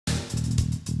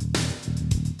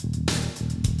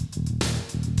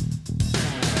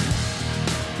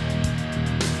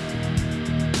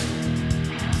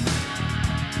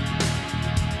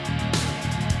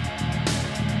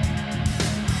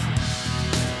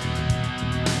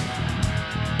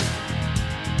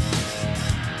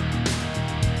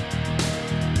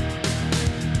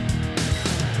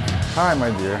Hi,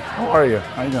 my dear. How are you?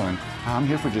 How you doing? I'm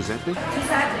here for Giuseppe.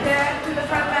 Giuseppe, to the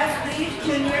front desk, please.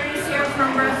 Junior is here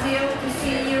from Brazil to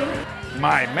see you.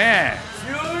 My man.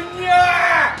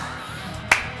 Junior!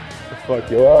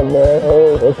 Fuck you up, man.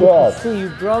 Hey, what's up? See you,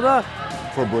 brother.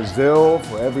 For Brazil,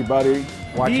 for everybody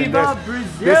watching Viva this.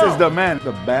 Brazil. This is the man,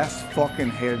 the best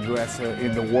fucking hairdresser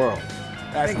in the world.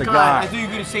 That's Thank the God. guy. I thought you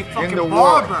were going to say in fucking the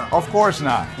barber. world. Of course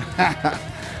not.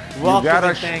 Welcome gotta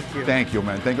and thank you. Thank you,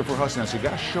 man. Thank you for hosting us. You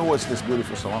gotta show us this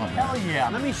beautiful salon, man. Hell yeah.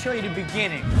 Let me show you the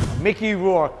beginning. Mickey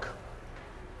Rourke.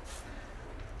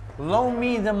 Loan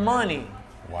me the money.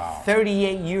 Wow.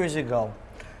 38 years ago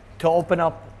to open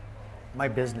up my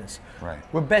business. Right.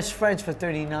 We're best friends for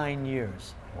 39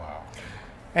 years. Wow.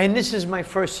 And this is my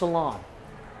first salon.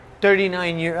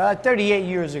 38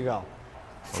 years ago.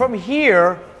 From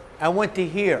here, I went to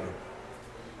here.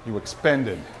 You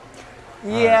expanded.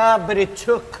 Yeah, but it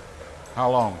took How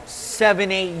long?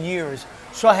 7, 8 years.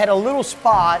 So I had a little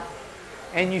spot,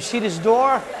 and you see this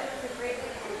door?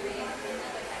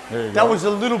 There you That go. was a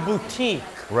little boutique.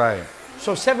 Right.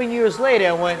 So 7 years later,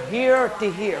 I went here to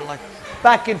here, like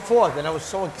back and forth, and I was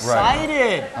so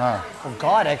excited. Oh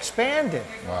God, I expanded.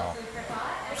 Wow.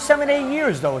 7, 8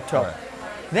 years though it took. Right.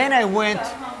 Then I went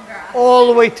all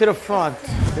the way to the front.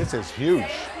 This is huge.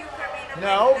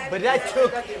 No, but that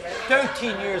took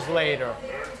 13 years later.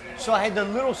 So I had the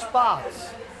little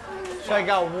spots. So I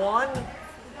got 1,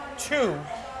 2,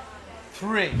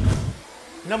 3.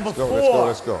 Number Let's go, 4. let's go,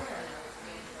 let's go.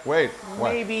 Wait,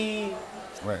 what? Maybe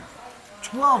Wait.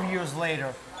 12 years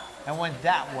later, I went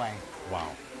that way. Wow.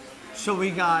 So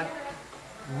we got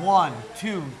 1,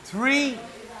 2, 3,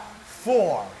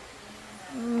 4.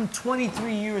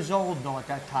 23 years old though at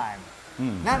that time.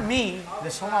 Not me,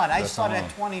 the salon. I started at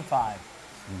 25.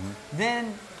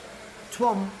 Then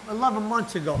 11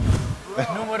 months ago,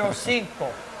 numero 5.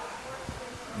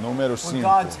 Número With 5.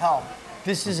 God's help.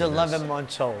 This is 11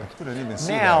 months old. Couldn't even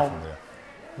see that Now, from there.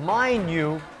 mind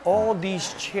you, all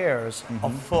these chairs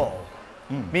are full,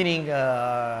 meaning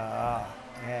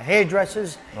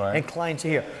hairdressers Right. and clients are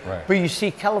here. Right. But you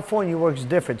see, California works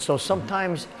different. So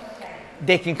sometimes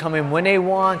they can come in when they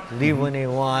want, leave when they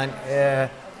want.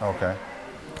 Okay.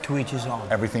 To each his own.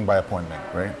 Everything by appointment,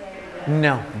 right?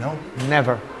 No. No.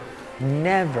 Never.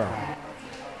 Never.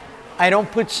 I don't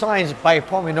put signs by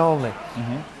appointment only.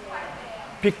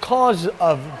 Because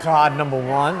of God, number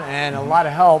one, and a lot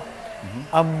of help,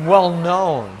 I'm well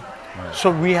known. Right.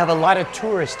 So we have a lot of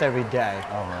tourists every day.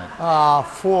 All right.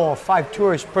 4 or 5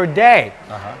 tourists per day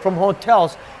from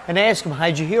hotels. And I ask them,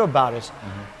 how'd you hear about us?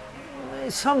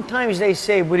 Sometimes they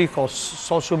say, what do you call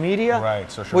social media? Right,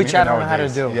 social which media I don't know how to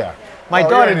nowadays. do. Yeah. My Oh,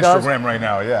 daughter yeah, on does. Instagram right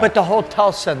now, yeah. But the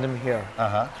hotel send them here.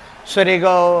 So they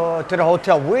go to the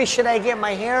hotel. Where should I get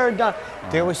my hair done?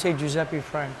 They always say Giuseppe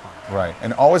Franco. Right.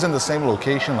 And always in the same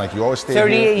location, like you always stay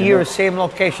 38 here, years, same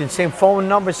location, same phone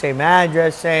number, same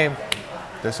address, same.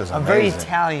 This is I'm amazing. very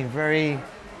Italian, very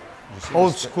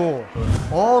old school.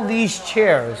 All these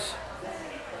chairs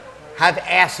have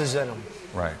asses in them.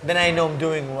 Right. Then I know I'm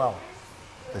doing well.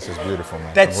 This is beautiful,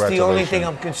 man. That's the only thing Congratulations.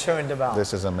 I'm concerned about.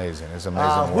 This is amazing. It's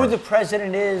amazing Who work. the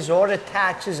president is or the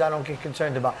taxes, I don't get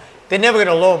concerned about. They're never going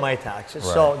to lower my taxes,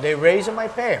 so Right. they raise them, I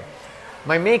pay them.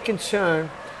 My main concern,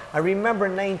 I remember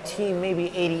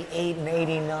 88 and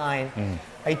 89,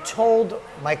 I told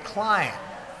my client,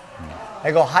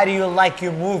 I go, how do you like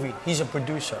your movie? He's a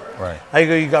producer. Right. I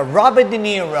go, you got Robert De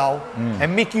Niro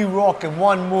and Mickey Rourke in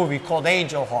one movie called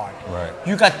Angel Heart. Right.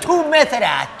 You got 2 method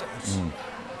actors.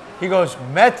 He goes,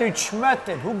 method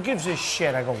schmethod, who gives a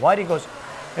shit? I go, what? He goes,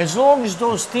 as long as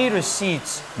those theater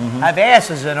seats have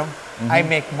asses in them, I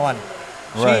make money.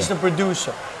 So Right. he's the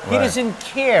producer. He Right. doesn't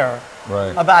care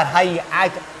Right. about how you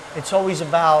act. It's always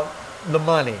about the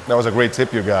money. That was a great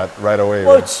tip you got right away.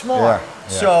 Well, right? it's smart.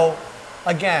 Yeah. So,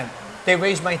 again, they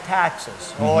raise my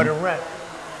taxes or the rent.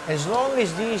 As long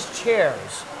as these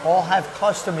chairs all have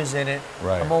customers in it,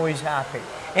 Right. I'm always happy.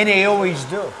 And they always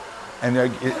do.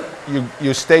 And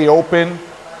you stay open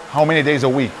how many days a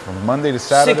week? From Monday to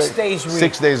Saturday? 6 days a week.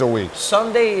 6 days a week.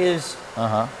 Sunday is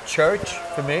church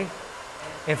for me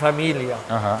and familia,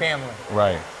 family.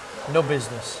 Right. No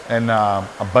business. And a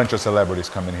bunch of celebrities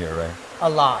come in here, right? A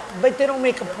lot. But they don't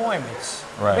make appointments.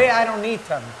 Right. Hey, I don't need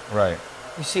them. Right.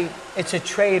 You see, it's a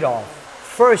trade-off.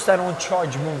 First, I don't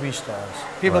charge movie stars.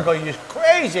 People Right. go, you're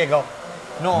crazy. I go,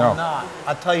 no, No. I'm not.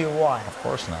 I'll tell you why. Of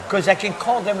course not. Because I can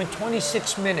call them in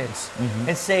 26 minutes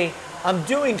and say, I'm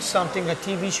doing something, a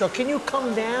TV show. Can you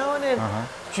come down? And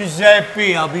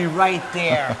Giuseppe, I'll be right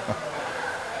there.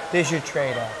 There's your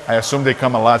trade-off. I assume they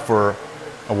come a lot for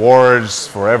awards,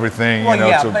 for everything, Well, you know,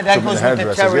 yeah, to, but that to goes with the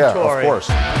hairdressers. Yeah, of territory. course.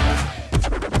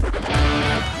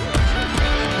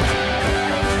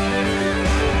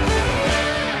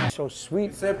 so sweet.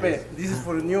 Giuseppe, this is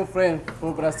for a new friend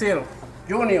from Brazil,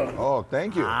 Junior. Oh,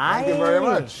 thank you. Thank you very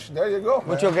much. There you go.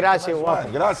 Mucho man. gracias, Nice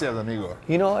welcome. man. Gracias, amigo.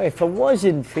 You know, if it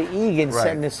wasn't for Egan Right.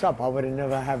 setting this up, I would have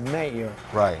never have met you.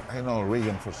 Right. I know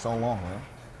Regan for so long, man.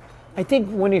 I think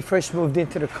when he first moved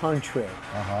into the country,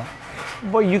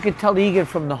 but you could tell Egan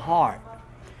from the heart,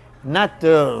 not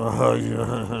the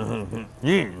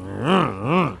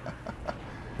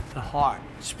the heart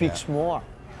speaks more.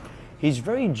 He's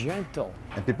very gentle.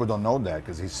 And people don't know that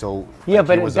because he's so. Yeah, like,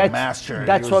 but he was a master.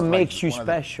 that's He what was, like, makes you one of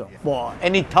the- special. Well,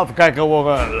 any tough guy can walk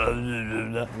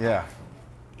around. Yeah.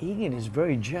 Egan is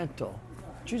very gentle.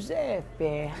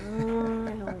 Giuseppe.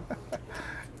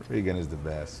 Regan is the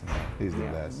best. Man. He's the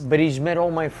best. But he's met all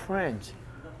my friends.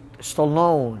 The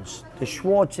Stallones, the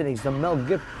Schwarzeneggers, the Mel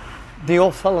Gibson. They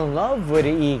all fell in love with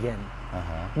Egan.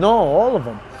 No, all of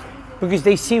them. Because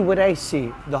they see what I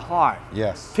see, the heart.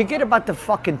 Yes. Forget about the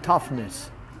fucking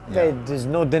toughness. Yeah. There's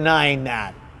no denying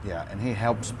that. Yeah, and he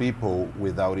helps people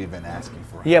without even asking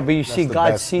for it. Yeah, but you That's see, the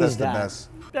God best- sees that's the that.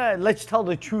 best. Let's tell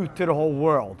the truth to the whole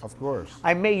world. Of course.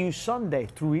 I met you Sunday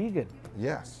through Egan.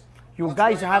 Yes. You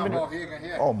guys are having.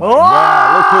 Oh my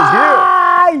God! Look who's here.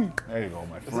 There you go,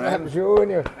 my friend.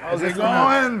 Junior. How's it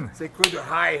going? Say good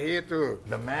hi here to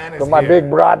The man is to my here. big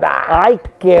brother. Ay,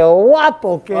 qué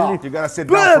guapo que You gotta sit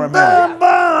down for a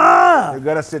minute. You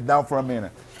gotta sit down for a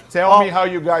minute. Tell me how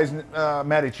you guys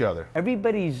met each other.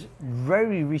 Everybody's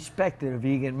very respected of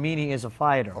Egan, meaning as a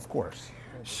fighter. Of course.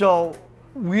 So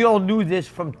we all knew this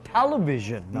from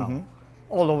television, now,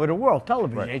 all over the world.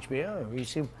 Television, Right. HBO. You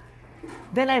see.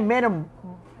 Then I met him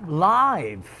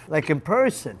live, like in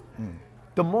person.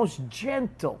 The most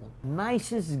gentle,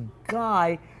 nicest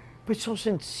guy, but so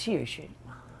sincere.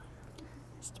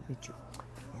 Nice to meet you.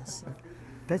 Yes.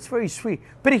 That's very sweet.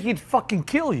 But he could fucking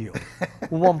kill you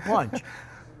with one punch.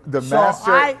 The So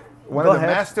master, one Go of the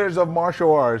ahead. masters of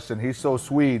martial arts, and he's so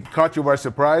sweet. Caught you by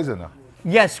surprise, enough.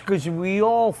 Yes, because we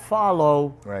all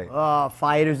follow Right.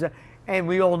 fighters, and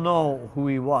we all know who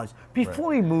he was.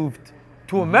 Before he moved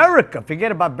to America,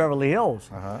 forget about Beverly Hills.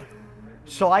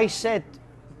 So I said,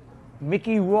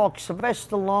 Mickey Rourke,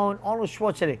 Sylvester Stallone, Arnold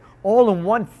Schwarzenegger, all in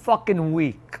one fucking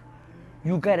week.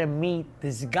 You gotta meet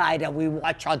this guy that we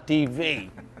watch on TV.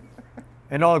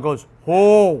 And all goes,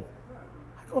 oh.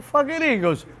 I go, fucking he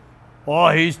goes, oh,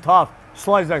 he's tough.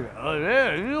 Slides like, oh,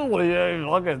 yeah, you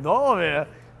fucking know, man.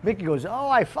 Mickey goes, oh,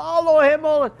 I follow him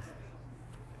all the.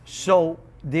 So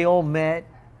they all met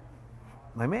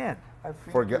my man. I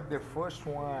think Forget- that the first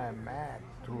one I met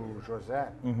to Jose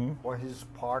was his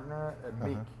partner,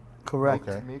 Mick. Correct.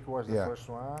 Okay. Mick was the Yeah. first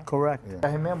one. Correct.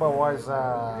 I remember I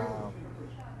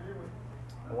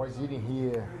was eating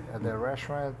here at the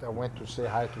restaurant. I went to say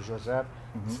hi to Joseph.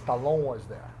 Stallone was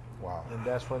there. Wow. And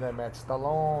that's when I met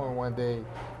Stallone. And when they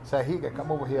said, Higa,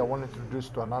 come over here, I want to introduce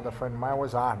you to another friend of mine,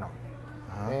 was Arnold.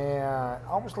 And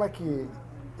almost like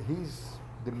he's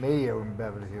the mayor in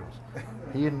Beverly Hills.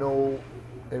 He know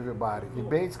everybody. He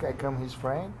basically I come his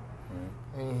friend,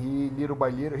 and he little by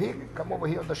little, Higa, come over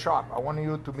here to the shop. I want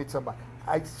you to meet somebody.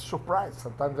 I surprised.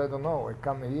 Sometimes I don't know. I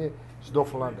come here, it's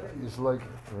Dolphlander. It's like,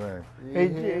 Right.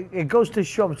 It goes to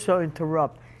show, I'm sorry to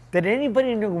interrupt, that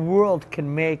anybody in the world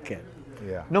can make it.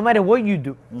 Yeah. No matter what you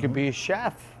do. You could be a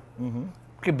chef. You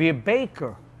could be a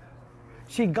baker.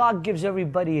 See, God gives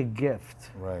everybody a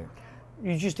gift. Right.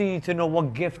 You just need to know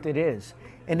what gift it is.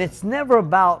 And it's never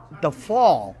about the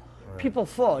fall. People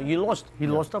fall. He lost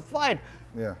a fight.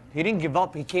 Yeah. He didn't give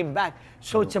up, he came back.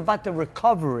 So it's about the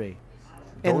recovery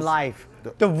in Those- life.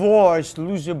 Divorce,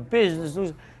 lose your business,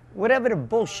 lose whatever the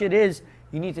bullshit is,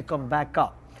 you need to come back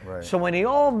up. Right. So when they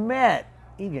all met,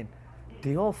 Egan,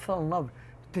 they all fell in love.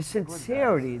 The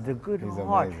sincerity, the good He's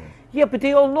heart. amazing. Yeah, but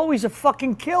they all know he's a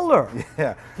fucking killer.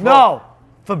 Yeah. No,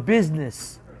 for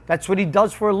business. That's what he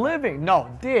does for a living. No,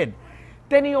 did.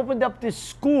 Then he opened up these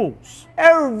schools.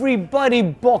 Everybody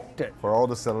booked it. For all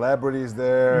the celebrities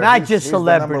there. Not he's- just he's the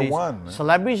celebrities. number one. Man.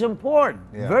 Celebrities important,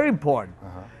 Yeah. very important.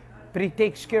 But he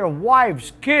takes care of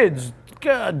wives, kids,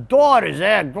 daughters,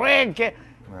 grandkids.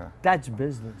 That's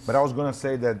business. But I was gonna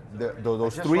say that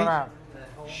those just three. wanna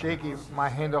shake my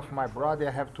hand off my brother.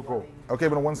 I have to go. Okay,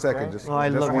 but 1 second, Okay. just, Oh, I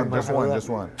just love one, you, my just brother. one, just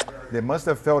one. They must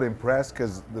have felt impressed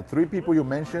because the three people you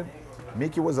mentioned,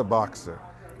 Mickey was a boxer,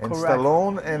 and Correct.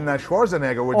 Stallone and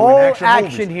Schwarzenegger were doing All action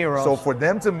action movies. heroes. So for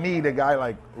them to meet a guy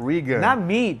like Regan, Not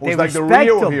meet, who's they like the respect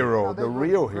real him. hero, No, the they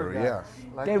real good hero, guys. yeah.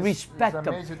 Like They it's respect him.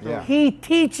 amazing to- Yeah. He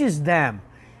teaches them.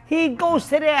 He goes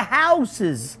to their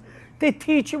houses. They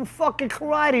teach him fucking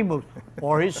karate moves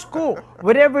or his school.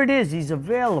 Whatever it is, he's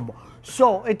available.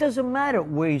 So it doesn't matter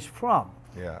where he's from.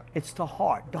 Yeah. It's the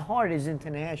heart. The heart is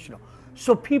international.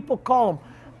 So people call him,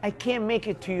 I can't make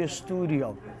it to your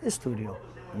studio. His studio.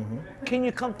 Can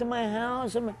you come to my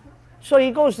house? So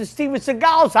he goes to Steven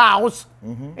Seagal's house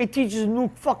and teaches new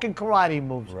fucking karate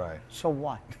moves. Right. So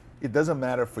what? It doesn't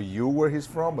matter for you where he's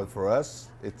from, but for us,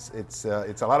 it's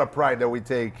a lot of pride that we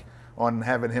take on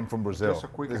having him from Brazil. Just a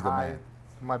quick This is the hi man.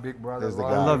 to my big brother. This is the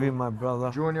I guy. love you, my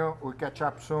brother. Junior, we'll catch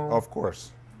up soon. Of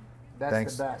course. That's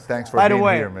Thanks. the best. Thanks for By the being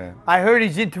way, here, man. I heard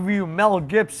he's interviewing Mel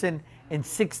Gibson in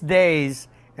 6 days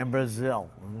in Brazil.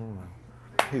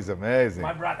 He's amazing.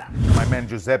 My brother. My man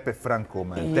Giuseppe Franco,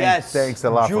 man. Yes, Thanks a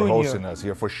lot Junior. for hosting us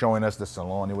here, for showing us the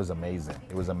salon. It was amazing.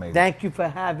 It was amazing. Thank you for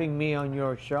having me on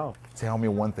your show. Tell me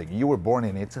one thing. You were born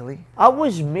in Italy? I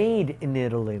was made in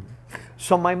Italy.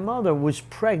 So my mother was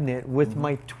pregnant with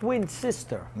my twin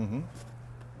sister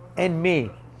and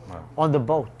me on the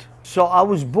boat. So I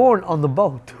was born on the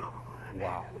boat.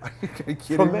 Wow. Are you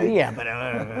kidding me? Yeah, but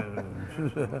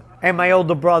and my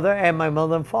older brother and my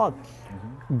mother and father.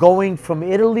 Going from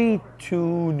Italy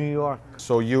to New York.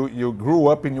 So you grew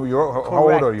up in New York. How old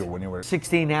Correct. are you when you were?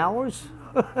 16 hours?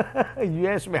 You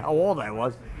asked me how old I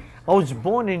was. I was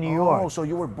born in New York. Oh, so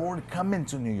you were born coming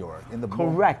to New York in the boat.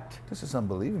 Correct. This is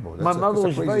unbelievable. My mother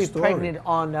was very pregnant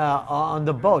on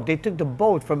the boat. They took the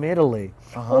boat from Italy.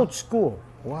 Old school.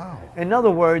 Wow. In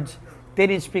other words, they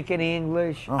didn't speak any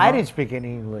English. I didn't speak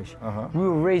any English. We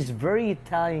were raised very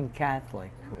Italian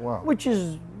Catholic, Wow. which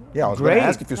is Yeah, I was going great. to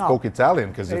ask if you No. spoke Italian,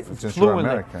 because since you're Fluently.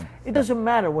 American. It doesn't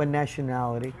matter what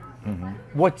nationality,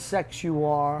 what sex you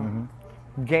are,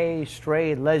 gay,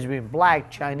 straight, lesbian,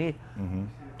 black, Chinese.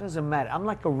 Doesn't matter. I'm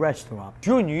like a restaurant.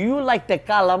 Junior, you like the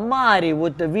calamari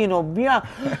with the vino bianco.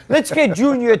 Let's get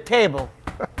Junior a table.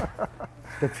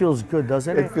 That feels good,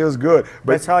 doesn't it? It feels good.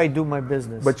 But That's how I do my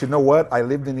business. But you know what? I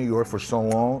lived in New York for so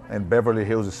long, and Beverly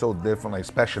Hills is so different, like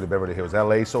especially Beverly Hills.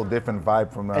 LA is so different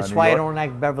vibe from That's New why York. I don't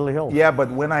like Beverly Hills. Yeah, but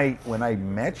when I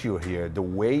met you here, the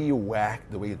way you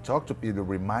act, the way you talk to people,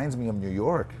 reminds me of New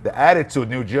York. The attitude,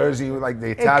 New Jersey, like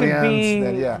the Italians. It could be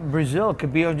that- yeah. Brazil, it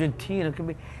could be Argentina, it could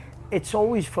be. It's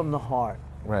always from the heart.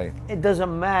 Right. It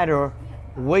doesn't matter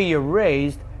where you're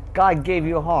raised. God gave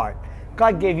you a heart.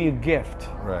 God gave you a gift.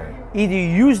 Right. Either you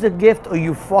use the gift or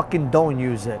you fucking don't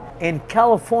use it. In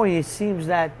California, it seems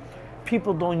that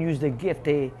people don't use the gift.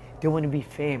 They want to be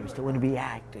famous. They want to be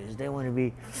actors. They want to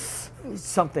be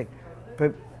something.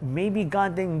 But maybe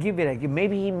God didn't give you that gift.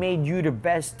 Maybe He made you the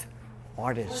best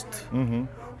artist.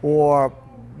 Or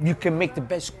you can make the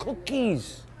best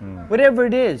cookies. Whatever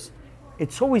it is,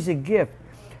 it's always a gift.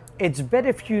 It's better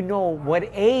if you know what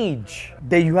age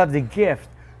that you have the gift.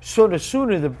 So the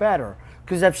sooner the better.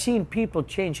 Because I've seen people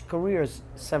change careers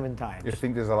 7 times. You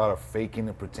think there's a lot of faking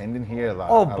and pretending here? A lot,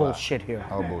 Oh, a lot. bullshit here.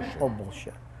 Oh, bullshit. Oh,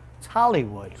 bullshit. It's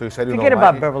Hollywood. So you said you Forget don't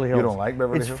about like it? Beverly Hills. You don't like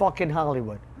Beverly It's Hills? fucking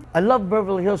Hollywood. I love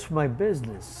Beverly Hills for my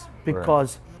business.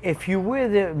 Because if you're where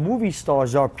the movie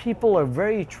stars are, people are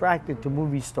very attracted to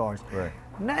movie stars. Right.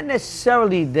 Not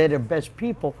necessarily they're the best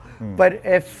people, but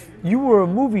if you were a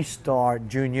movie star,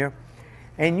 Junior,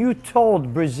 and you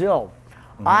told Brazil,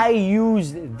 I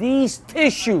use these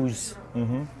tissues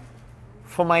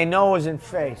for my nose and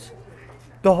face,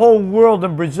 the whole world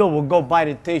in Brazil will go buy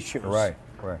the tissues. Right.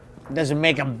 Right. It doesn't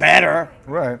make them better.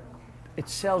 Right.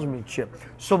 It's salesmanship.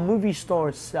 So movie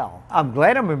stars sell. I'm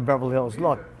glad I'm in Beverly Hills.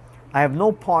 Look, I have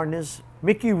no partners.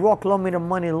 Mickey Rourke loaned me the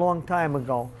money a long time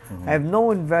ago. I have no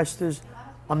investors.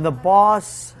 I'm the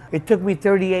boss. It took me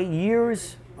 38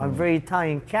 years. I'm very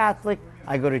Italian Catholic.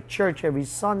 I go to church every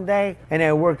Sunday, and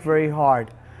I work very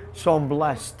hard. So I'm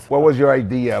blessed. What was your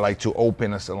idea, like, to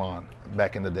open a salon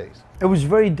back in the days? It was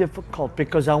very difficult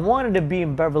because I wanted to be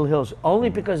in Beverly Hills only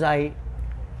because I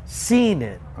seen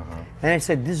it. And I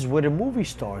said, this is where the movie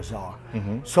stars are.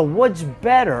 So what's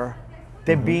better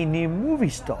than being near movie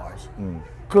stars?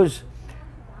 Because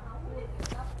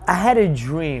I had a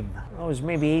dream. I was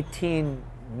maybe 18,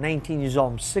 19 years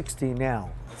old. I'm 60 now.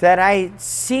 That I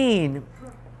seen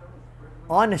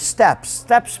on the steps.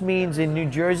 Steps means in New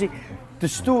Jersey, the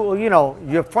stool, you know,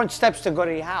 your front steps to go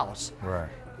to your house. Right.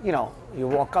 You know, you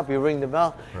walk up, you ring the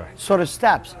bell. Right. So the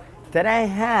steps that I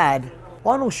had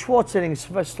Arnold Schwarzenegger and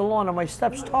Sylvester Stallone on my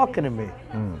steps talking to me.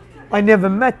 I never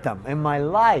met them in my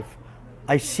life.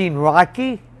 I seen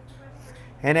Rocky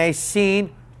and I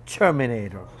seen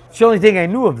Terminator. It's the only thing I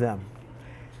knew of them.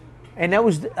 And that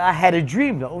was, I had a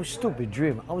dream though, a stupid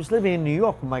dream. I was living in New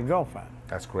York with my girlfriend.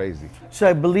 That's crazy. So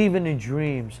I believe in the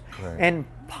dreams Right. and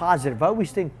positive. I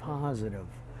always think positive.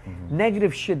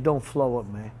 Negative shit don't flow with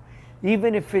me.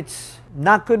 Even if it's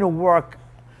not going to work,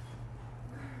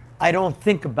 I don't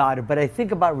think about it, but I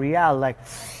think about reality. Like,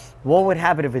 what would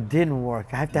happen if it didn't work?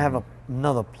 I have to have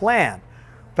another plan.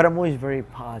 But I'm always very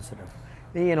positive.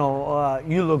 You know,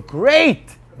 you look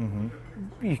great.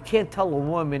 You can't tell a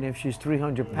woman if she's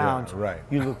 300 pounds, right.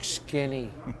 you look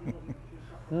skinny.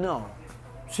 No.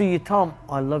 So you tell them,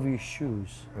 I love your shoes.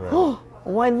 Right. Oh,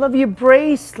 I love your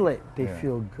bracelet. They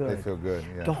feel good. They feel good,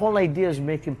 yeah. The whole idea is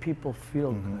making people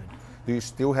feel good. Do you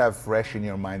still have fresh in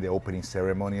your mind the opening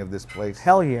ceremony of this place?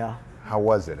 Hell yeah. How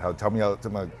was it? Tell me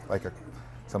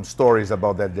some stories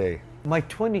about that day. My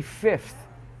 25th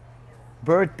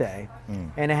birthday,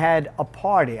 and I had a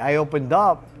party. I opened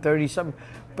up 30-something,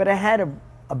 but I had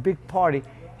a big party,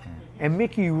 and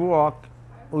Mickey Rourke,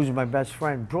 who's my best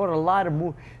friend, brought a lot of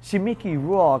movies. See, Mickey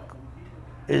Rourke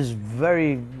is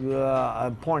very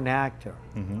important actor,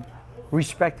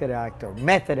 respected actor,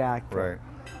 method actor. Right.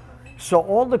 So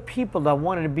all the people that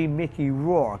wanted to be Mickey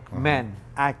Rourke, men,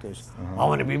 actors, I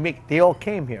want to be Mickey, they all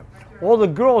came here. All the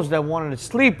girls that wanted to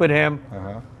sleep with him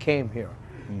came here.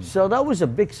 So that was a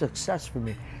big success for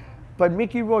me. But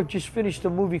Mickey Rourke just finished a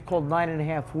movie called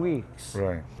 9.5 Weeks.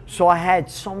 Right. So I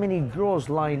had so many girls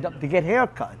lined up to get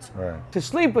haircuts, to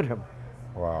sleep with him.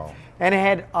 Wow. And I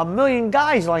had 1 million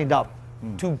guys lined up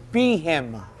to be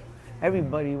him.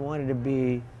 Everybody wanted to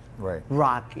be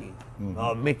Rocky,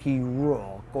 Mickey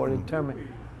Rourke, or the Terminator.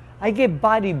 I get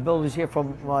bodybuilders here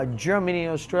from Germany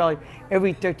and Australia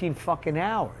every 13 fucking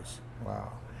hours.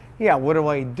 Wow. Yeah, what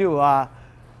do?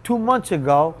 2 months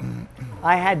ago,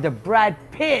 I had the Brad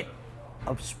Pitt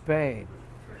of Spain.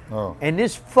 Oh. And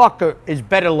this fucker is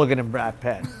better looking than Brad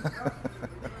Pitt.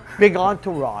 Big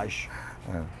entourage.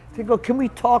 Yeah. They go, can we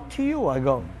talk to you? I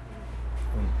go,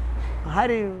 how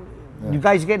do you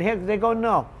guys get here? They go,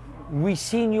 no. We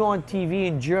seen you on TV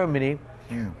in Germany.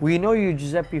 We know you,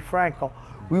 Giuseppe Franco.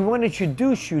 We want to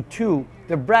introduce you to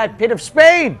the Brad Pitt of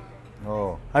Spain.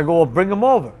 Oh. I go, well, bring him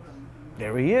over.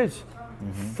 There he is.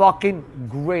 Fucking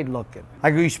great looking.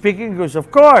 I go, you speaking? He goes,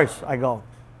 of course. I go,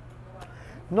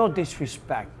 no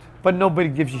disrespect, but nobody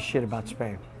gives a shit about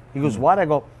Spain. He goes, what? I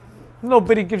go,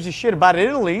 nobody gives a shit about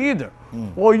Italy either.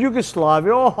 Or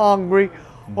Yugoslavia, or Hungary,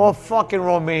 or fucking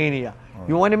Romania.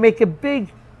 You want to make it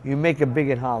big? You make it big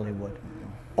in Hollywood.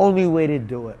 Only way to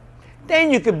do it.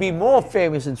 Then you could be more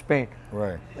famous in Spain.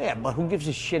 Right. Yeah, but who gives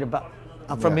a shit about,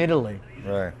 I'm from Italy.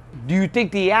 Right. Do you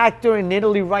think the actor in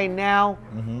Italy right now,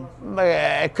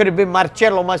 it could have been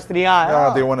Marcello Mastroianni?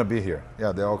 Yeah, they want to be here.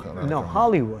 Yeah, they all come. No,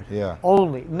 Hollywood. Yeah.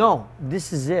 Only. No,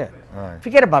 this is it. Right.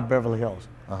 Forget about Beverly Hills.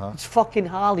 It's fucking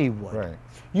Hollywood. Right.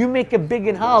 You make it big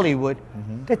in Hollywood,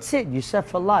 that's it. You're set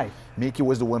for life. Mickey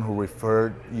was the one who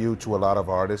referred you to a lot of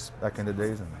artists back in the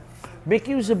days?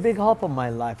 Mickey was a big help in my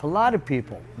life. A lot of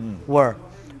people were,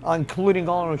 including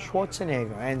Arnold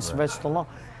Schwarzenegger and Sylvester Stallone.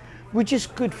 We're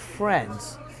just good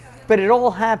friends. But it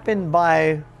all happened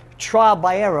by trial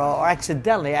by error or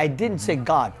accidentally. I didn't say,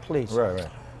 God, please. Right.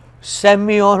 Send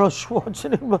me Arnold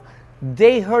Schwarzenegger.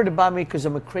 They heard about me because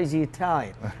I'm a crazy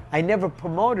Italian. I never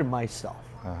promoted myself.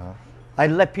 I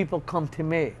let people come to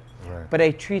me. Right. But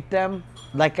I treat them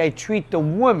like I treat the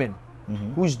woman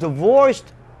who's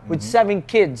divorced with 7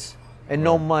 kids and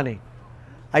no money.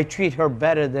 I treat her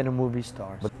better than a movie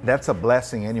star. But that's a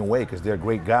blessing anyway, because they're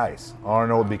great guys.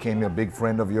 Arnold became a big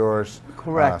friend of yours.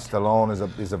 Correct. Stallone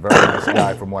is a very nice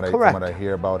guy from what I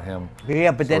hear about him.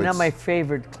 Yeah, but So they're not my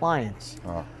favorite clients.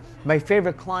 My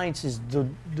favorite clients is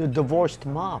the divorced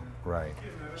mom. Right.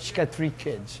 She's got 3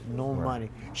 kids, no money.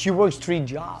 She works 3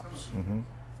 jobs.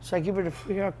 So I give her the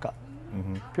free haircut.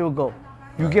 People go,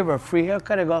 you give her a free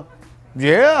haircut? I go,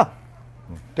 yeah.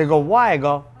 They go, why? I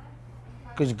go,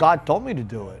 because God told me to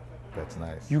do it. That's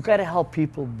nice. You got to help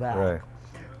people back. Right.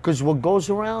 Because what goes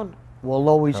around will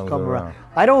always Comes come around. around.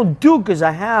 I don't do because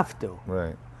I have to.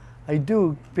 Right. I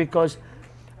do because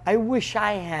I wish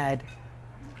I had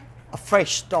a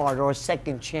fresh start or a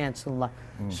second chance in life.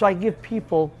 So I give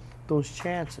people those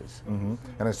chances. And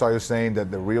I saw you saying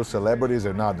that the real celebrities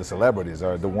are not the celebrities,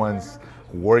 are the ones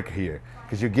who work here.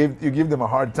 Because you give them a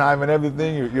hard time and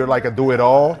everything. You're like a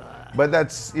do-it-all. But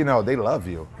that's, they love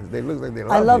you. They look like they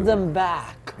love you. I love them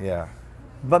back. Yeah.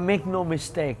 But make no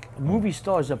mistake, movie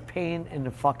stars are pain in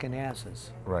the fucking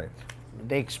asses. Right.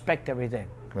 They expect everything.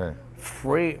 Right.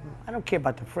 Free. I don't care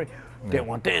about the free. They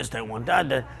want this, they want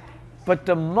that. But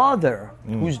the mother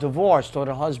who's divorced or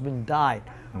the husband died,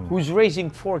 who's raising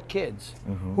 4 kids,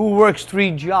 who works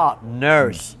 3 jobs,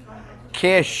 nurse,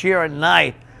 cashier at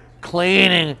night,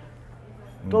 cleaning,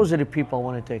 those are the people I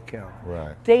want to take care of.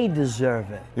 Right. They deserve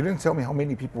it. You didn't tell me how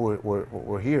many people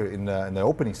were here in the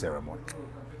opening ceremony.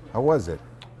 How was it?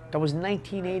 That was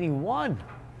 1981.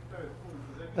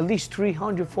 At least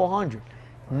 300, 400.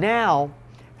 Now,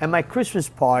 at my Christmas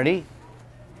party,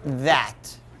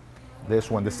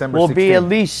 This one, December 16th. will be at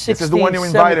least 16, This is the one you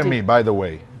invited 17. me, by the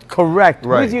way. Correct.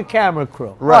 Right. With your camera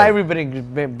crew. Right. Well, everybody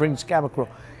brings camera crew.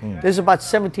 There's about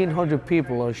 1,700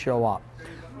 people who show up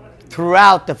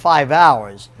throughout the 5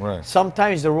 hours. Right.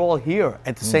 Sometimes they're all here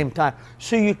at the same time.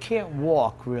 So you can't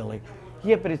walk, really.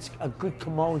 Yeah, but it's a good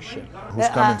commotion. Who's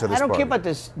coming to this I don't care party? about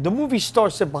this. The movie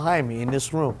stars sit behind me in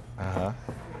this room. Uh-huh.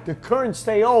 The curtains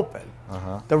stay open.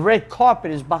 The red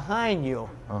carpet is behind you.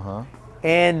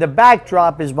 And the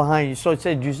backdrop is behind you. So it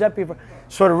said Giuseppe.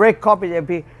 So the red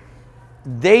carpet,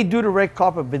 they do the red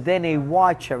carpet, but then they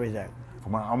watch everything.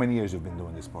 How many years you've been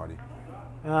doing this party?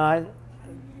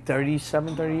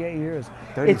 37, 38 years.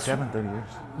 37, 30 years.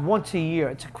 Once a year.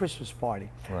 It's a Christmas party.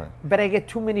 Right. But I get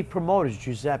too many promoters,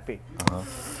 Giuseppe.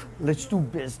 Let's do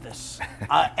business.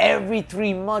 Every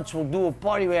 3 months we'll do a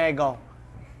party where I go,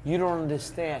 you don't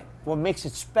understand. What makes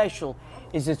it special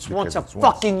is it's once a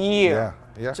fucking year.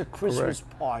 Yeah, it's a Christmas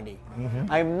party.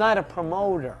 I'm not a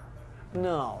promoter.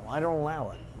 No, I don't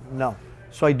allow it. No.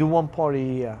 So I do one party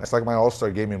a year. It's like my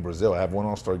All-Star game in Brazil. I have one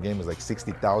All-Star game. It's like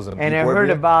 60,000 people. And I heard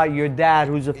about your dad,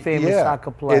 who's a famous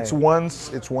soccer player. It's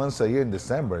once a year in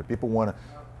December. People want to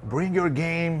bring your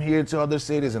game here to other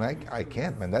cities, and I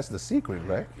can't, man. That's the secret,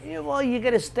 right? Yeah, well, you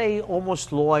got to stay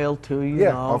almost loyal to, you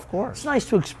know. Of course. It's nice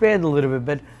to expand a little bit,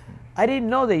 but I didn't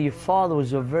know that your father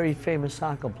was a very famous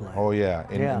soccer player. Oh,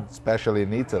 yeah. Especially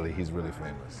in Italy, he's really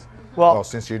famous. Well,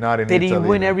 since you're not in did Italy. Did he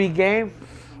win every game?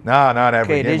 No, not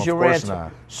every Okay, game, there's of your course answer.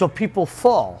 not. So people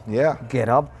fall. Yeah. Get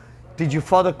up. Did your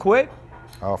father quit?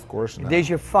 Oh, of course not. There's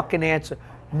your fucking answer.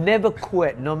 Never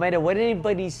quit, no matter what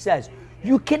anybody says.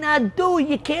 You cannot do it.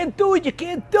 You can't do it. You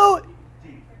can't do it.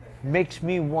 Makes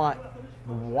me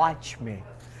watch me.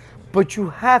 But you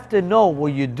have to know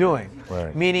what you're doing.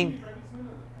 Right. Meaning,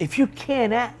 if you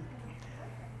can't act.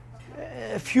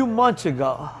 A few months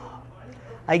ago,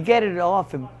 I get it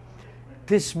off him.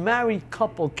 This married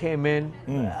couple came in.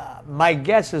 My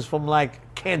guess is from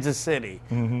like Kansas City.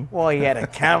 Well, he had a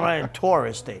camera and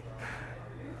touristy.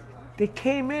 They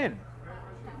came in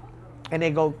and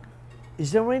they go,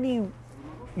 is there any,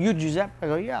 you Giuseppe? I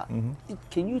go, yeah.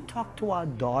 Can you talk to our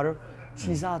daughter?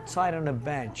 She's outside on a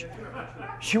bench.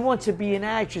 She wants to be an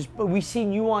actress, but we've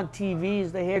seen you on TV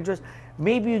as the hairdresser.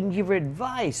 Maybe you can give her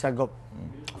advice. I go,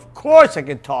 of course I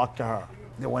can talk to her.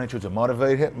 They wanted you to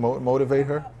motivate her?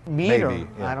 Meet her. Maybe,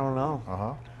 yeah. I don't know.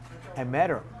 Uh-huh. I met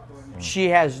her.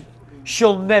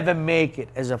 She'll never make it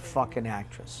as a fucking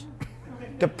actress.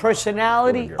 The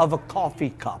personality of a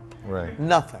coffee cup. Right.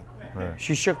 Nothing. Right.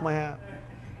 She shook my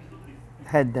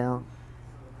head down.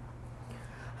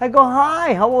 I go,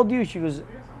 hi, how old are you? She goes,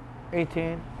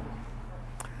 18.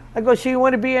 I go, so you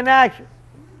want to be an actor?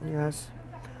 Yes.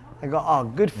 I go, oh,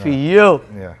 good for you.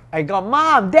 Yeah. I go,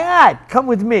 Mom, Dad, come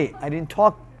with me. I didn't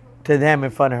talk to them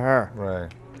in front of her.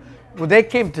 Right. Well, they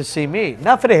came to see me,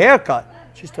 not for the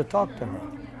haircut, just to talk to her.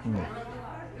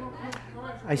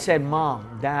 I said,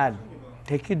 Mom, Dad,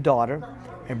 take your daughter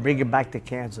and bring her back to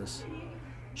Kansas.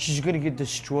 She's going to get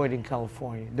destroyed in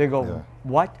California. They go,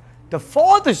 what? The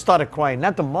father started crying,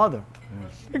 not the mother.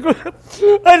 I go,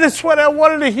 that's what I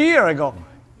wanted to hear. I go,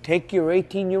 take your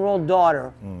 18-year-old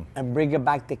daughter and bring her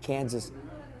back to Kansas.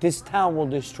 This town will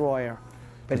destroy her.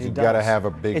 But you got to have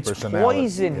a big personality.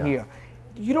 It's poison here.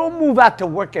 You don't move out to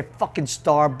work at fucking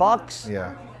Starbucks.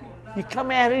 Yeah. You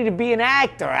come out here to be an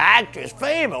actor, actress,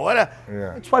 famous, whatever.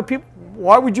 Yeah. That's why people,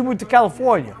 why would you move to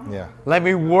California? Yeah. Let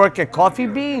me work at Coffee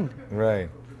Bean. Right.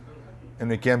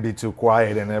 And it can't be too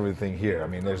quiet and everything here. I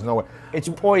mean, there's no way. It's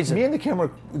poison. Me and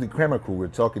the camera crew were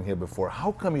talking here before.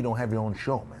 How come you don't have your own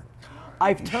show, man?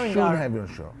 I've turned You out. should have your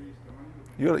own show.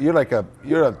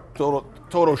 You're a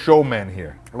total showman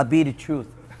here. I'll be the truth.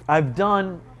 I've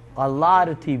done a lot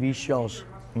of TV shows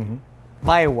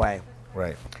my way.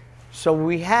 Right. So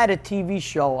we had a TV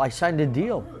show. I signed a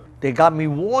deal. They got me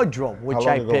wardrobe, which How long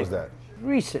I ago picked. was that?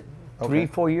 Recent, Okay.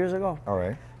 3-4 years ago. All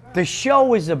right. The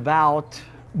show is about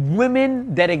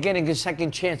women that are getting a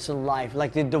second chance in life,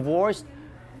 like they're divorced,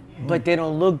 but they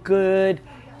don't look good.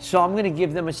 So I'm gonna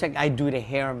give them a second. I do the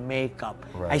hair and makeup.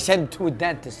 Right. I send them to a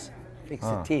dentist, fix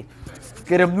the teeth,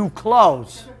 get them new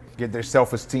clothes. Get their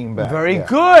self-esteem back. Very Yeah.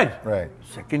 good. Right.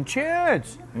 Second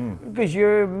chance. Because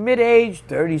you're mid-age,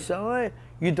 30-something,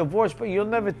 you're divorced, but you'll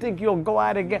never think you'll go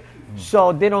out again.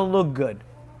 So they don't look good.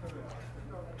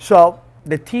 So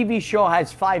the TV show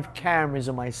has 5 cameras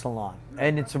in my salon,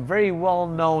 and it's a very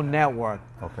well-known network.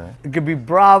 Okay. It could be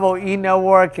Bravo, E!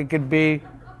 Network, it could be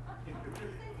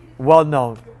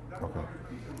well-known. Okay.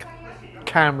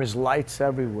 Cameras, lights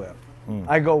everywhere.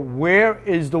 I go, where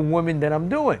is the woman that I'm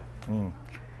doing?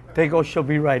 They go, she'll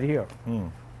be right here.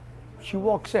 She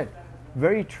walks in,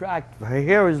 very attractive. Her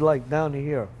hair is like down to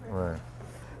here. Right.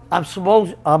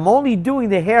 I'm only doing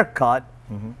the haircut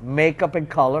makeup and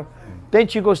color. Then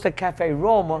she goes to Cafe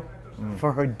Roma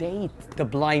for her date, the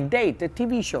blind date, the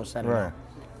TV show Saturday. Right.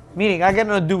 Meaning I got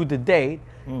nothing to do with the date.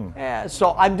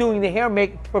 So I'm doing the hair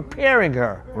make, preparing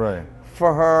her Right.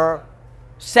 for her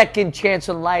second chance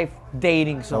in life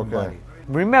dating somebody. Okay.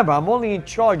 Remember, I'm only in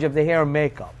charge of the hair and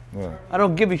makeup. Yeah. I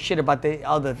don't give a shit about the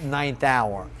other 9th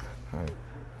hour. Right.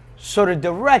 So the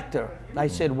director, I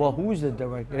said, well, who's the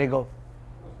director? They go,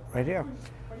 right here.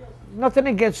 Nothing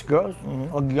against girls,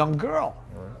 a young girl.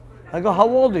 I go, how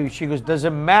old are you? She goes,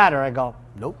 doesn't matter. I go,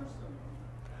 nope.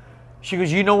 She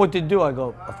goes, you know what to do? I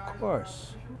go, of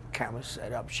course. Camera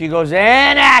set up. She goes,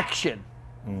 and action.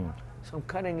 So I'm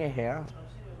cutting her hair.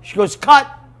 She goes, cut.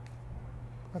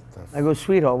 What the I go,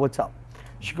 sweetheart, what's up?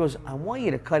 She goes, I want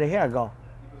you to cut her hair. I go,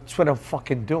 that's what I'm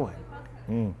fucking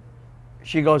doing.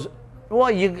 She goes,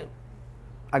 well, you...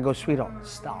 I go, sweetheart,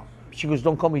 stop. She goes,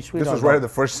 don't call me sweetheart. This was right at the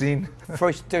first scene?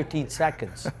 First 13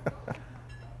 seconds.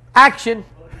 Action.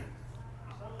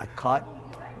 I cut.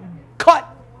 Cut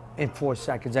in 4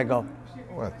 seconds. I go,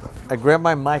 What the? I grab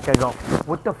my mic. I go,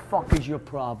 what the fuck is your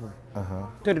problem?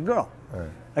 To the girl. Right.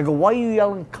 I go, why are you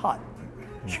yelling cut?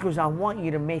 She goes, I want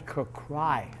you to make her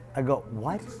cry. I go,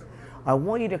 what? I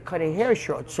want you to cut her hair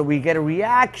short so we get a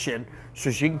reaction so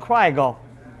she can cry. I go,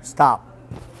 stop.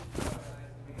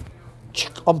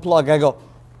 Unplug. I go,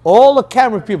 all the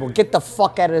camera people, get the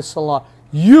fuck out of the salon.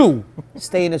 You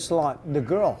stay in the salon. The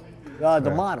girl,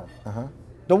 the model.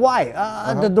 The wife,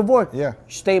 the divorce. Yeah.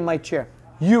 Stay in my chair.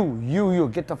 You,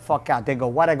 get the fuck out. They go,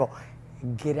 what? I go,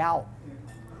 get out.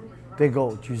 They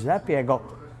go, Giuseppe. I go,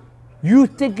 you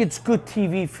think it's good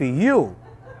TV for you,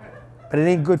 but it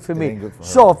ain't good for me. Ain't good for her.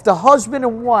 So if the husband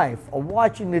and wife are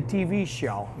watching the TV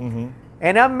show,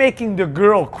 and I'm making the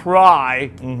girl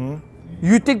cry,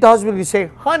 you think the husband can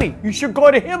say, honey, you should go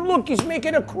to him. Look, he's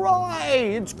making her cry.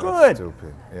 It's good.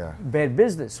 Stupid. Yeah. Bad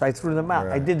business. So I threw them out.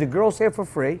 I Right. did the girl's hair for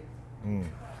free,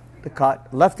 the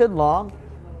cut, left it long.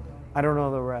 I don't know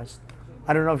the rest.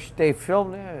 I don't know if they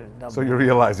filmed it. So you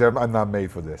realize I'm not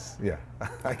made for this. Yeah.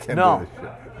 I can't No, do this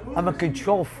shit. I'm a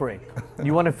control freak.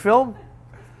 You want to film?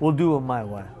 We'll do it my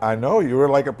way. I know. You were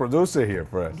like a producer here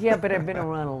for us. Yeah, but I've been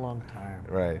around a long time.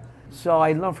 Right. So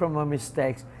I learned from my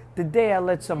mistakes. The day I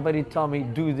let somebody tell me,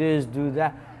 do this, do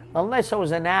that, unless I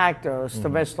was an actor,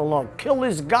 Sylvester Stallone, kill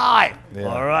this guy. Yeah.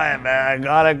 All right, man, I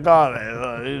gotta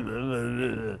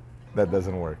go. That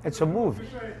doesn't work. It's a movie.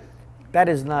 That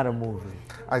is not a movie.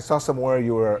 I saw somewhere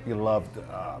you loved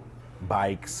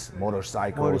bikes,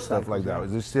 motorcycles, stuff like that.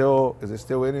 Is it still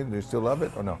in it? Do you still love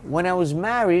it or no? When I was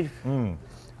married,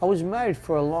 I was married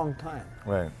for a long time.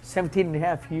 Right. 17 and a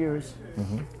half years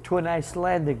to an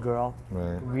Icelandic girl.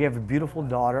 Right. We have a beautiful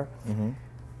daughter.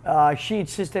 She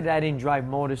insisted I didn't drive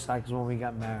motorcycles when we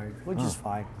got married, which is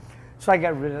fine. So I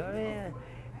got rid of it.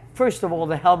 First of all,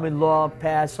 the helmet law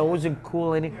passed, so it wasn't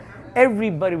cool any.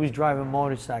 Everybody was driving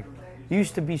motorcycles. It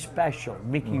used to be special.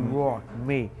 Mickey Rourke,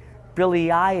 me,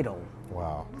 Billy Idol.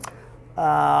 Wow.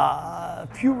 A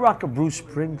few rocker, Bruce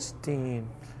Springsteen.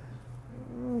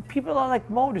 People are like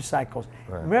motorcycles.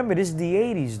 Right. Remember, this is the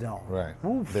 80s though. Right.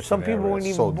 Oof, Different some people era. weren't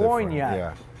even So born different. yet.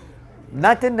 Yeah.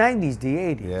 Not the 90s, the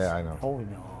 80s. Yeah, I know. Oh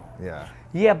no. Yeah.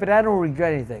 Yeah, but I don't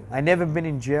regret anything. I never been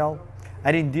in jail.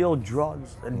 I didn't deal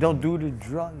drugs. I don't do the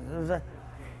drugs.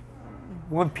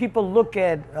 When people look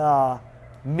at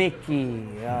Mickey,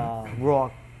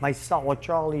 Rourke, myself, or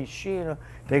Charlie Sheen,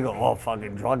 they go, oh,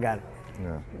 fucking drug addict.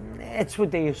 Yeah. That's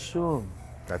what they assume.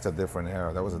 That's a different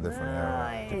era. That was a different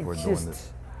era. People were It's doing just-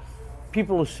 this.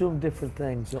 People assume different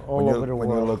things all over the When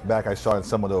world. you look back, I saw in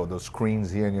some of those screens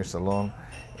here in your salon,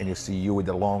 and you see you with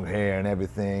the long hair and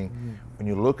everything. When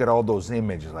you look at all those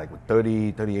images, like with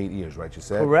 38 years, right? You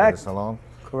said Correct. in the salon.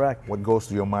 Correct. What goes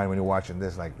through your mind when you're watching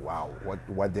this? Like, wow,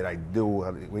 what did I do?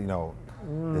 You know,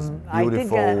 this beautiful I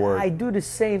think work. I do the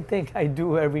same thing I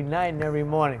do every night and every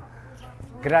morning.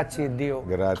 Grazie Dio.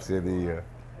 Grazie Dio.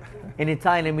 In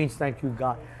Italian, it means thank you,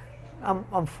 God.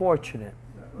 I'm fortunate,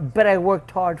 but I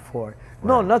worked hard for it.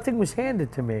 No, Right. nothing was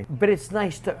handed to me, but it's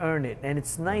nice to earn it, and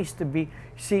it's nice to be.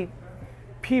 See,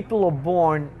 people are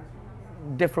born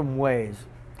different ways,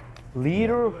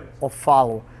 leader or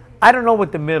follower. I don't know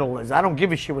what the middle is. I don't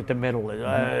give a shit what the middle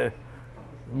is.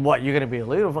 What, you're gonna be a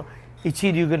leader? It's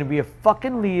either you're gonna be a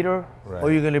fucking leader Right.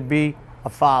 or you're gonna be a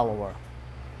follower.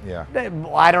 Yeah.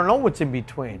 I don't know what's in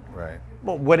between. Right.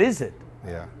 But what is it?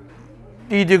 Yeah.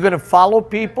 Either you're going to follow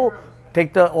people,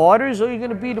 take the orders, or you're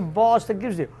going to be the boss that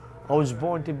gives you. I was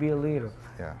born to be a leader.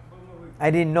 Yeah. I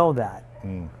didn't know that.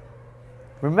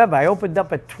 Remember, I opened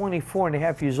up at 24 and a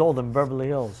half years old in Beverly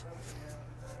Hills.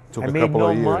 Took I a made couple no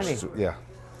of years. money. Yeah.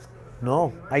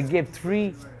 No, I gave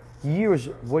 3 years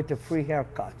worth of free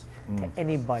haircuts to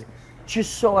anybody.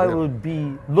 just so I would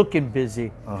be looking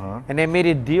busy. And I made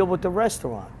a deal with the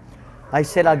restaurant. I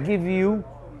said, I'll give you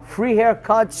free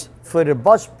haircuts for the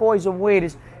bus boys and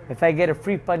waiters if I get a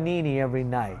free panini every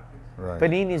night. Right.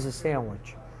 Panini is a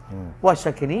sandwich. Well,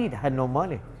 so I can eat. I had no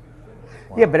money.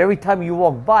 Yeah, but every time you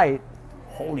walk by it,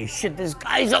 holy shit, this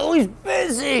guy's always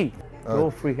busy.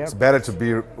 Free haircut. It's better to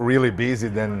be really busy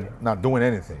than not doing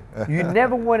anything. You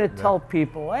never want to tell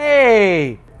people,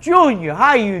 hey, Junior,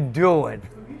 how you doing?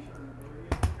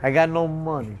 I got no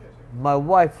money. My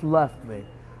wife left me.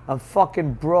 I'm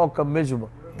fucking broke. I'm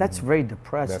miserable. That's very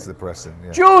depressing. That's depressing.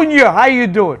 Yeah. Junior, how you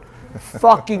doing?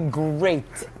 Fucking great.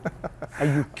 Are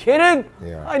you kidding?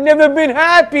 Yeah. I've never been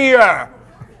happier.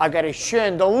 I got a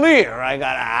chandelier. I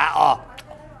got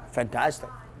a fantastic.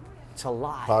 It's a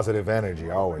lie. Positive energy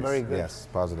always. Very good. Yes,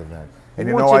 positive energy. And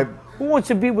you know, who wants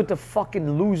to be with the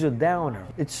fucking loser downer?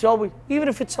 It's always, even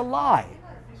if it's a lie.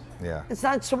 Yeah. It's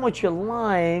not so much you're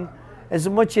lying as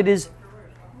much it is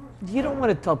you don't want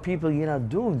to tell people you're not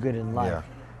doing good in life.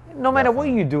 Yeah. No matter what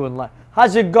you do in life.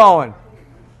 How's it going?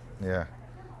 Yeah.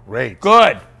 Great.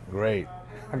 Good. Great.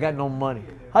 I got no money.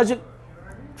 How's it?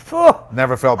 Phew,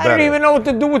 Never felt I better. don't even know what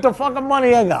to do with the fucking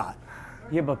money I got.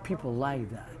 Yeah, but people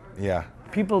like that. Yeah.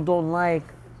 People don't like,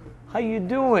 how you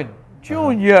doing?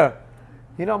 Junior.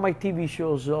 You know, my TV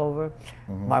show's over.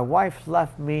 My wife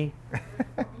left me.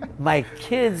 My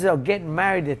kids are getting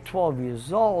married at 12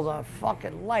 years old. Our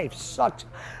fucking life sucks.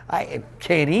 I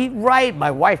can't eat right.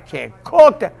 My wife can't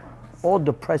cook. All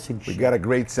depressing We shit. got a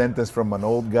great sentence from an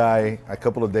old guy a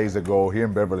couple of days ago here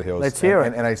in Beverly Hills. Let's hear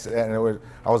it. And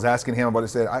I was asking him about it. He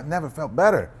said, I never felt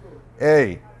better.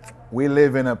 Hey, we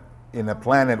live in a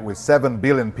planet with 7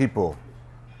 billion people.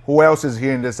 Who else is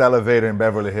here in this elevator in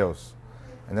Beverly Hills?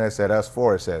 And then I said, us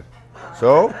 4. I said,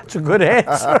 so? That's a good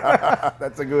answer.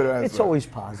 That's a good answer. It's always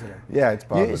positive. Yeah, it's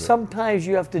positive. Sometimes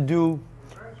you have to do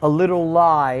a little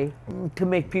lie to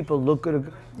make people look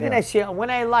good. Then I say,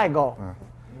 when I lie, I go,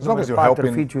 As long as you're helping,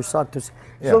 as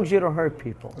long as you don't hurt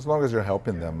people. as long as you're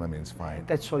helping them, I mean, it's fine.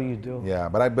 That's all you do. Yeah,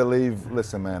 but I believe,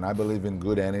 listen, man, I believe in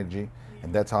good energy,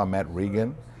 and that's how I met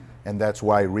Regan, and that's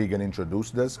why Regan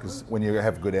introduced us, because when you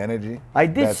have good energy, I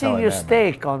did that's see how I your met him.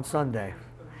 steak on Sunday.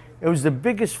 It was the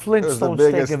biggest It was Flintstone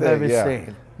the biggest steak I've ever yeah.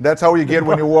 seen. That's how you get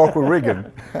when you walk with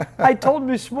Regan. I told him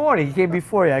this morning, he came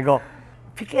before you, I go,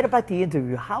 forget about the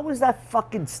interview. How was that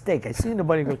fucking steak? I seen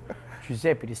nobody go,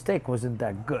 Giuseppe, the steak wasn't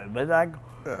that good. But I go,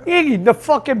 Iggy, the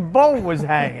fucking bone was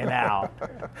hanging out.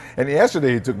 And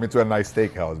yesterday he took me to a nice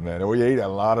steakhouse, man. We ate a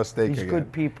lot of steak He's again.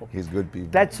 good people. He's good people.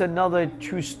 That's another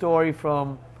true story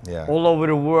from Yeah. all over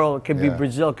the world. It could be Yeah.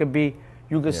 Brazil, it could be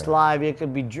Yugoslavia, it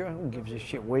could be Germany. Who gives a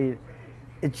shit? Wait,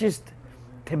 it's just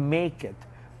to make it.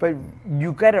 But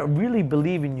you gotta really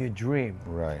believe in your dream.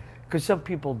 Right. Because some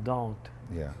people don't.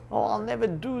 Yeah. Oh, I'll never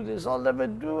do this. I'll never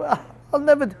do it. I'll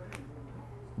never.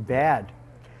 Bad.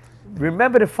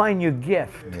 Remember to find your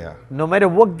gift. Yeah. No matter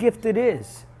what gift it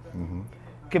is.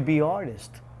 It could be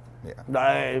artist.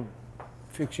 Yeah.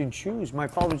 Fixing shoes. My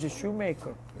father was a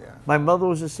shoemaker. Yeah. My mother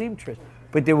was a seamstress.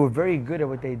 But they were very good at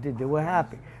what they did. They were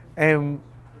happy. And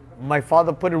my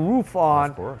father put a roof on.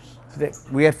 Of course.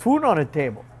 We had food on the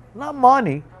table. Not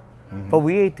money, but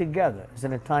we ate together as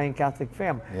an Italian Catholic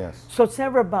family. Yes. So it's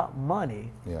never about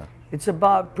money. Yeah. It's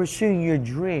about pursuing your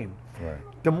dream. Right.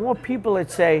 The more people that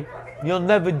say, you'll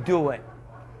never do it.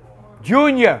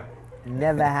 Junior,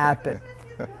 never happened.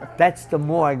 That's the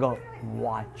more I go,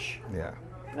 watch. Yeah.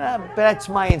 But that's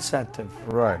my incentive.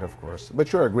 Right, of course.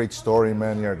 But you're a great story,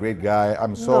 man. You're a great guy.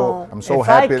 I'm so if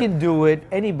happy. I can do it,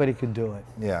 anybody can do it.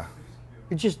 Yeah.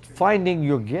 It's just finding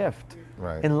your gift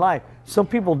Right. in life. Some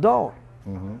people don't.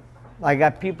 I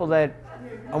got people that,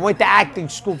 I went to acting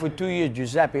school for 2 years,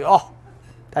 Giuseppe. Oh,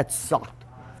 that sucked.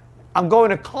 I'm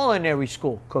going to culinary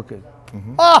school, cooking.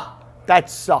 Oh, that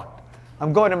sucked.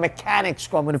 I'm going to mechanic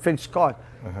school, I'm going to fix cars.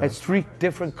 That's 3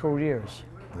 different careers.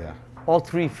 Yeah. All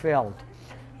 3 failed.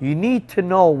 You need to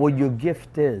know what your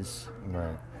gift is.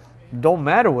 Right. Don't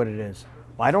matter what it is.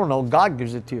 I don't know, God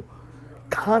gives it to you.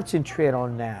 Concentrate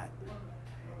on that.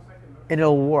 And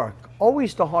it'll work.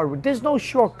 Always the hard work. There's no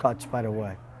shortcuts, by the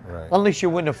way. Right. Unless you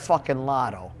win the fucking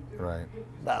lotto. Right.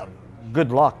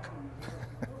 Good luck.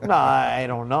 No, I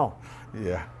don't know.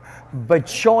 Yeah. But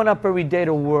showing up every day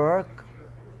to work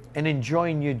and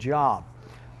enjoying your job.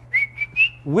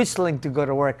 Whistling to go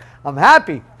to work. I'm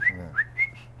happy.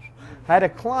 I had a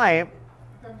client,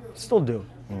 still do,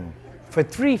 for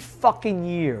 3 fucking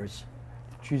years.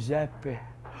 Giuseppe,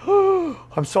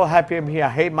 I'm so happy I'm here. I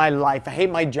hate my life. I hate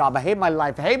my job. I hate my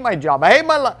life. I hate my job. I hate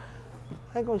my life.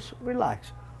 I go,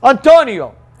 relax.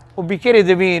 Antonio, un bicchiere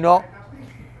di vino.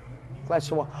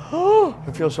 glass of water.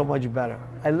 I feel so much better.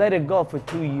 I let it go for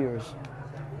 2 years.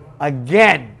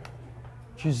 Again.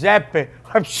 Giuseppe,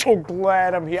 I'm so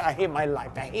glad I'm here. I hate my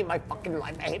life. I hate my fucking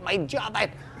life. I hate my job.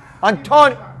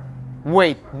 Antonio,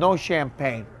 wait, no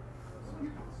champagne.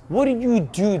 What did you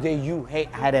do that you hate?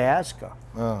 I had to ask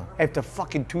her. After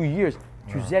fucking 2 years,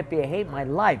 Giuseppe, I hate my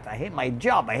life. I hate my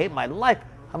job. I hate my life.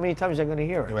 How many times are you going to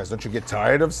hear it? Anyways, don't you get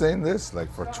tired of saying this?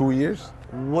 Like for 2 years?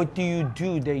 What do you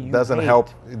do that you Doesn't hate? help.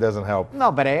 It doesn't help.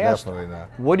 No, but I asked her. Definitely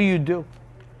not. What do you do?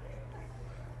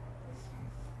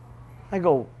 I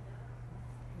go,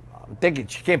 I'm thinking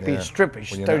she can't be a stripper.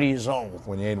 She's 30 years old.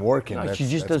 When you ain't working, No, that's, she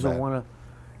just that's doesn't bad. want to.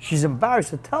 She's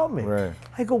embarrassed to tell me. Right.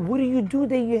 I go, what do you do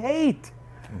that you hate?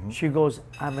 She goes,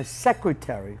 I'm a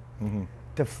secretary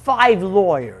to 5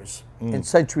 lawyers in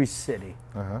Century City.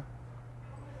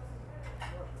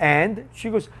 And she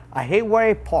goes, I hate where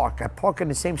I park. I park in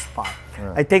the same spot.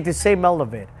 I take the same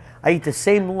elevator. I eat the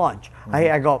same lunch.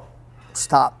 I go,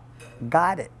 stop.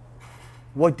 Got it.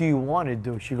 What do you want to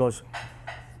do? She goes,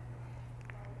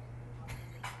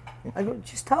 I go,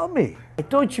 just tell me. I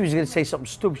thought she was going to say something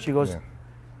stupid. She goes,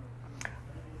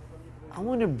 I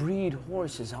want to breed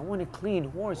horses. I want to clean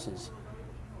horses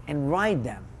and ride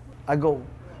them. I go,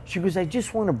 she goes, I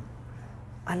just want to,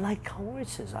 I like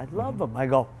horses. I love them. I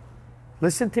go,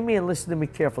 listen to me and listen to me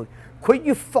carefully. Quit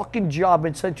your fucking job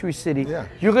in Century City.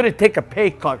 You're going to take a pay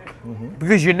cut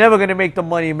because you're never going to make the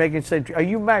money you make in Century. Are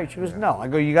you married? She goes, no. I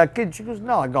go, you got kids? She goes,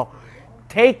 no. I go,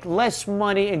 take less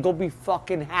money and go be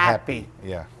fucking happy.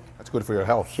 Yeah, that's good for your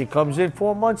health. She comes in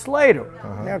 4 months later,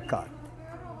 haircut.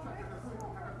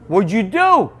 What'd you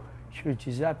do? She goes,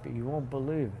 Giuseppe, you won't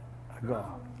believe it. I go,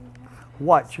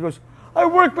 what? She goes, I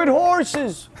work with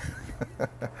horses.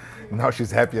 Now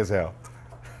she's happy as hell.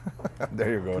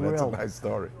 There you go. That's a Thrilled. nice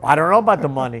story. I don't know about the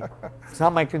money. It's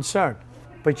not my concern.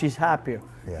 But she's happier.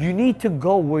 Yeah. You need to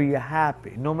go where you're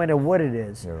happy, no matter what it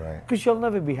is. You're right. Because you'll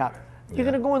never be happy. You're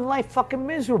going to go in life fucking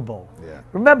miserable. Yeah.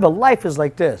 Remember, life is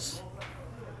like this.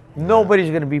 Nobody's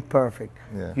going to be perfect.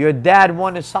 Yeah. Your dad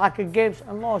won the soccer games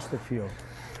and lost a few.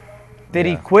 Did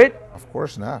he Yeah. quit? Of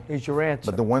course not. Is your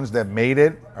answer. But the ones that made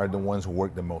it are the ones who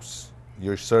work the most.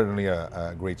 You're certainly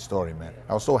a great story, man.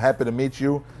 I was so happy to meet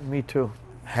you. Me too.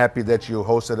 Happy that you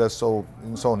hosted us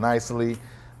so nicely.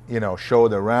 You know,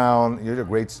 showed around. You're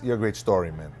a great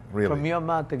story, man. Really. From your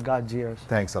mouth to God's ears.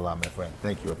 Thanks a lot, my friend.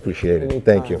 Thank you. Appreciate it. Anytime,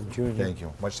 Thank you. Junior. Thank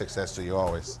you. Much success to you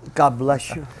always. God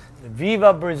bless you.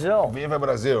 Viva Brazil. Viva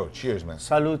Brazil. Cheers, man.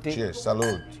 Salute. Cheers.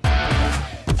 Salud.